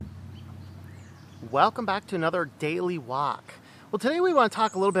welcome back to another Daily Walk. Well, today we want to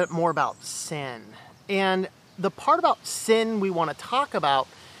talk a little bit more about sin. And the part about sin we want to talk about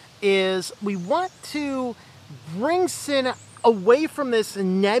is we want to bring sin away from this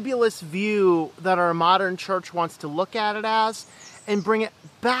nebulous view that our modern church wants to look at it as, and bring it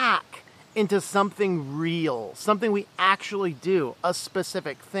back into something real, something we actually do, a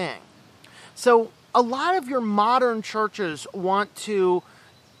specific thing. So a lot of your modern churches want to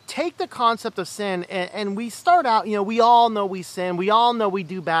take the concept of sin and we start out, we all know we sin. We all know we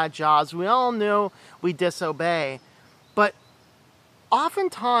do bad jobs. We all know we disobey. But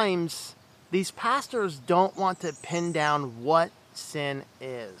oftentimes, these pastors don't want to pin down what sin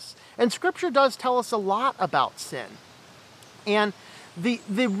is. And Scripture does tell us a lot about sin. And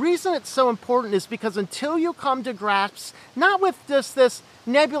the reason it's so important is because until you come to grasp, not with just this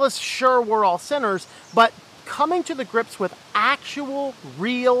nebulous, sure, we're all sinners, but coming to the grips with actual,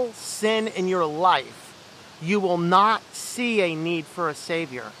 real sin in your life, you will not see a need for a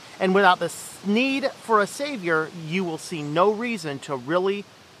Savior. And without this need for a Savior, you will see no reason to really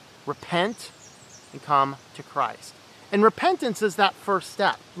repent and come to Christ. And repentance is that first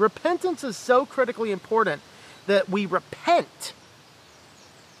step. Repentance is so critically important that we repent.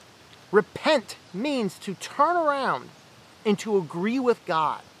 Repent means to turn around and to agree with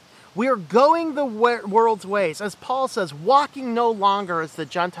God. We are going the world's ways. As Paul says, walking no longer as the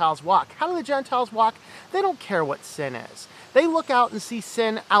Gentiles walk. How do the Gentiles walk? They don't care what sin is. They look out and see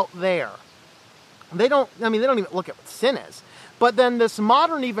sin out there. They don't even look at what sin is. But then this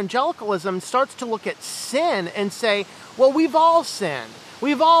modern evangelicalism starts to look at sin and say, well, we've all sinned.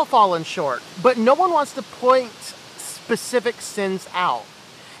 We've all fallen short. But no one wants to point specific sins out.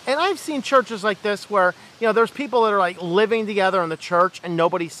 And I've seen churches like this where, there's people that are like living together in the church and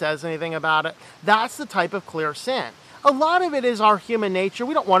nobody says anything about it. That's the type of clear sin. A lot of it is our human nature.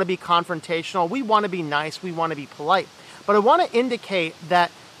 We don't want to be confrontational. We want to be nice. We want to be polite. But I want to indicate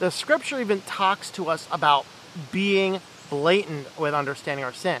that the Scripture even talks to us about being blatant with understanding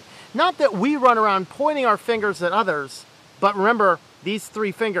our sin. Not that we run around pointing our fingers at others, but remember these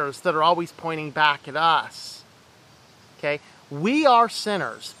three fingers that are always pointing back at us. Okay? We are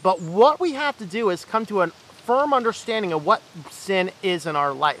sinners, but what we have to do is come to a firm understanding of what sin is in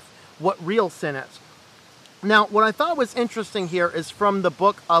our life, what real sin is. Now, what I thought was interesting here is from the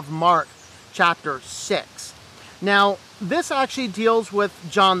book of Mark, chapter 6. Now, this actually deals with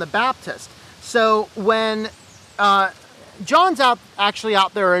John the Baptist. So when John's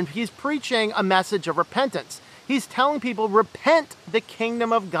out there and he's preaching a message of repentance, he's telling people, repent, the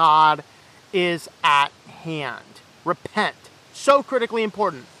kingdom of God is at hand. Repent. So critically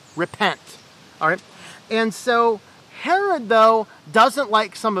important. Repent. All right. And so Herod, though, doesn't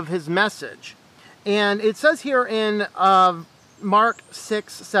like some of his message. And it says here in Mark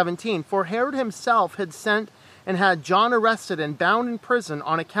 6:17, for Herod himself had sent and had John arrested and bound in prison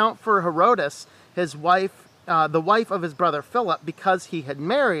on account for Herodias, his wife, the wife of his brother Philip, because he had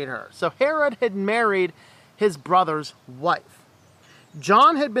married her. So Herod had married his brother's wife.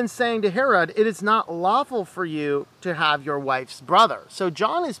 John had been saying to Herod, it is not lawful for you to have your wife's brother. So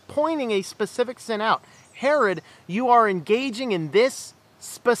John is pointing a specific sin out. Herod, you are engaging in this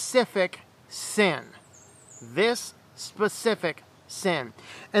specific sin. This specific sin.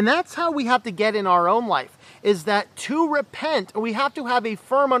 And that's how we have to get in our own life, is that to repent, we have to have a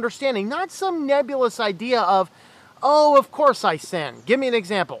firm understanding, not some nebulous idea of, oh, of course I sin. Give me an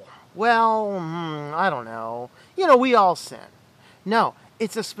example. Well, I don't know. We all sin. No,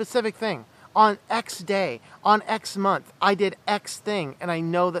 it's a specific thing. On X day, on X month, I did X thing, and I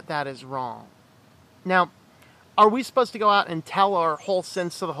know that that is wrong. Now, are we supposed to go out and tell our whole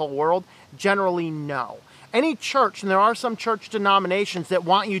sins to the whole world? Generally, no. Any church, and there are some church denominations that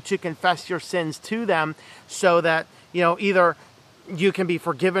want you to confess your sins to them so that, either you can be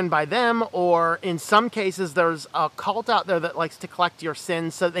forgiven by them, or in some cases, there's a cult out there that likes to collect your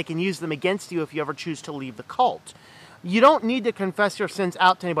sins so that they can use them against you if you ever choose to leave the cult. You don't need to confess your sins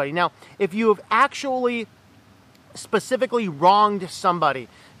out to anybody. Now, if you have actually specifically wronged somebody,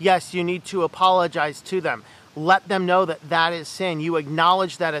 yes, you need to apologize to them. Let them know that that is sin. You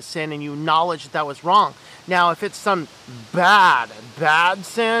acknowledge that as sin, and you acknowledge that was wrong. Now, if it's some bad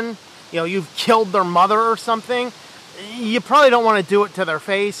sin, you've killed their mother or something, you probably don't want to do it to their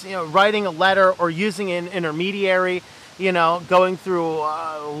face. Writing a letter or using an intermediary, going through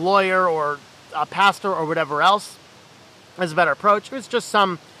a lawyer or a pastor or whatever else is a better approach. If it's just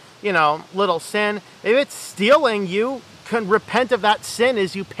some, little sin, if it's stealing, you can repent of that sin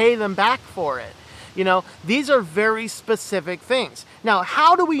as you pay them back for it. These are very specific things. Now,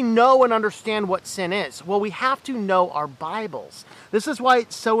 how do we know and understand what sin is? Well, we have to know our Bibles. This is why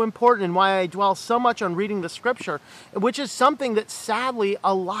it's so important and why I dwell so much on reading the scripture, which is something that sadly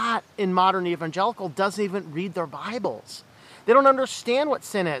a lot in modern evangelical doesn't even read their Bibles. They don't understand what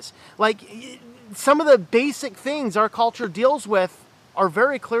sin is. Like, some of the basic things our culture deals with are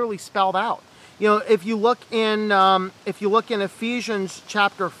very clearly spelled out. If you look in Ephesians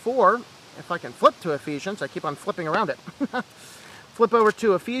chapter 4, if I can flip to Ephesians, I keep on flipping around it. Flip over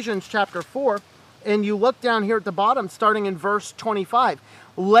to Ephesians chapter 4, and you look down here at the bottom, starting in verse 25.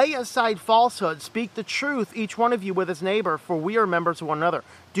 Lay aside falsehood, speak the truth, each one of you with his neighbor, for we are members of one another.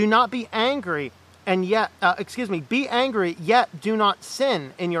 Do not be angry, be angry, yet do not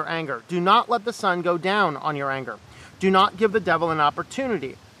sin in your anger. Do not let the sun go down on your anger. Do not give the devil an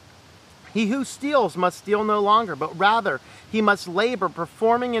opportunity. He who steals must steal no longer, but rather he must labor,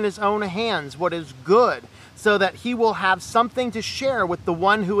 performing in his own hands what is good, so that he will have something to share with the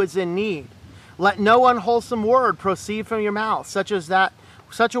one who is in need. Let no unwholesome word proceed from your mouth, such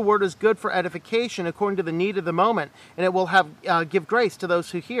a word is good for edification according to the need of the moment, and it will give grace to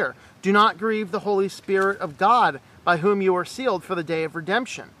those who hear. Do not grieve the Holy Spirit of God, by whom you are sealed for the day of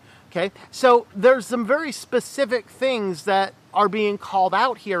redemption. Okay, so there's some very specific things that are being called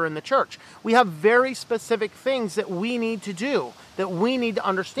out here in the church. We have very specific things that we need to do, that we need to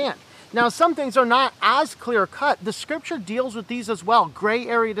understand. Now, some things are not as clear-cut. The scripture deals with these as well, gray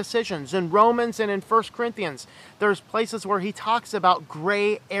area decisions. In Romans and in 1 Corinthians, there's places where he talks about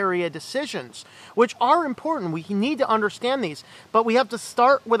gray area decisions, which are important. We need to understand these, but we have to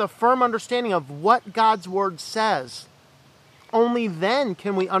start with a firm understanding of what God's word says. Only then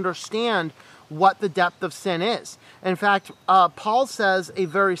can we understand what the depth of sin is. In fact, Paul says a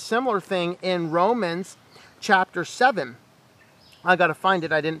very similar thing in Romans chapter 7. I got to find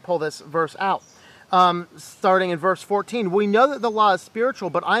it. I didn't pull this verse out. Starting in verse 14. We know that the law is spiritual,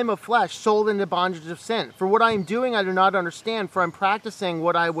 but I am of flesh, sold into bondage of sin. For what I am doing, I do not understand, for I'm practicing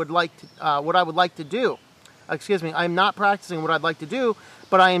what I would like to do. I am not practicing what I'd like to do,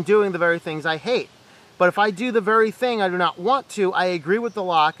 but I am doing the very things I hate. But if I do the very thing I do not want to, I agree with the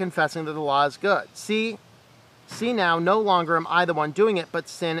law, confessing that the law is good. See now, no longer am I the one doing it, but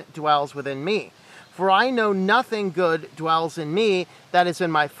sin dwells within me. For I know nothing good dwells in me, that is in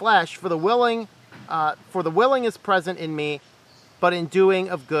my flesh. For the willing is present in me, but in doing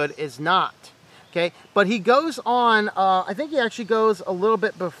of good is not. Okay, but he goes on. I think he actually goes a little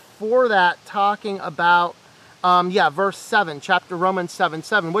bit before that, talking about. Verse 7, chapter Romans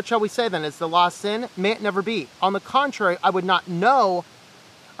 7:7. What shall we say then? Is the law sin? May it never be. On the contrary, I would not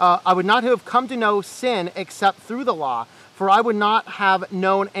have come to know sin except through the law. For I would not have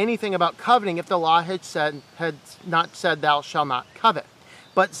known anything about coveting if the law had not said, thou shalt not covet.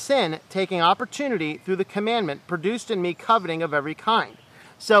 But sin, taking opportunity through the commandment, produced in me coveting of every kind.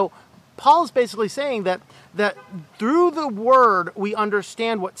 So Paul is basically saying that through the word we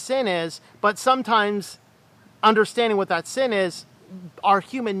understand what sin is, but sometimes understanding what that sin is, our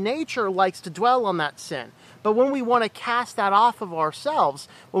human nature likes to dwell on that sin. But when we want to cast that off of ourselves,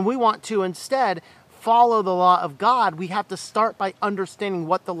 when we want to instead follow the law of God, we have to start by understanding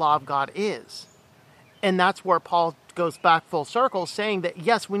what the law of God is. And that's where Paul goes back full circle, saying that,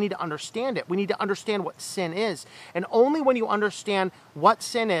 yes, we need to understand it. We need to understand what sin is. And only when you understand what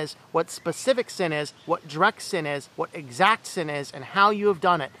sin is, what specific sin is, what direct sin is, what exact sin is, and how you have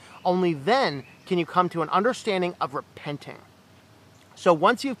done it, only then can you come to an understanding of repenting. So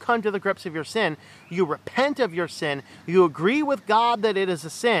once you've come to the grips of your sin, you repent of your sin, you agree with God that it is a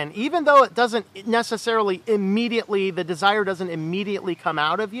sin, even though it doesn't necessarily immediately, the desire doesn't immediately come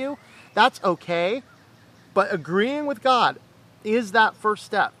out of you, that's okay. But agreeing with God is that first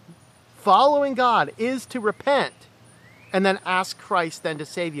step. Following God is to repent and then ask Christ then to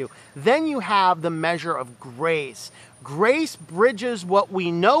save you. Then you have the measure of grace. Grace bridges what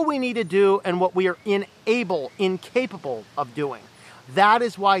we know we need to do and what we are incapable of doing. That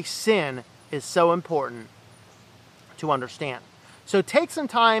is why sin is so important to understand. So take some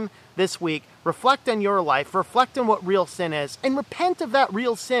time this week, reflect on your life, reflect on what real sin is, and repent of that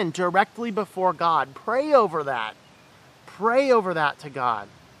real sin directly before God. Pray over that. Pray over that to God.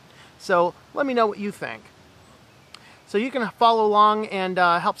 So let me know what you think. So you can follow along and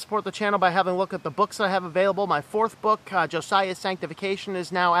help support the channel by having a look at the books I have available. My fourth book, Josiah's Sanctification, is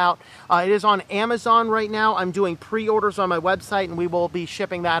now out. It is on Amazon right now. I'm doing pre-orders on my website, and we will be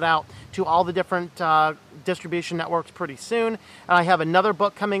shipping that out to all the different distribution networks pretty soon. And I have another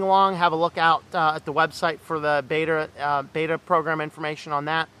book coming along. Have a look out at the website for the beta program information on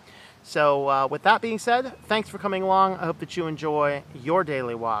that. So with that being said, thanks for coming along. I hope that you enjoy your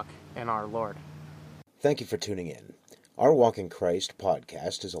daily walk in our Lord. Thank you for tuning in. Our Walk in Christ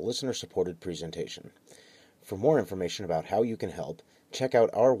podcast is a listener-supported presentation. For more information about how you can help, check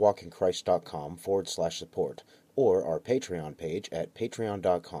out ourwalkinchrist.com/support or our Patreon page at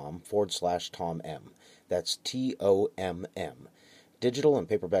patreon.com/TomM. That's TOMM. Digital and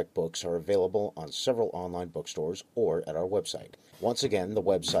paperback books are available on several online bookstores or at our website. Once again, the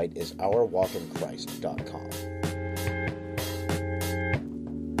website is ourwalkinchrist.com.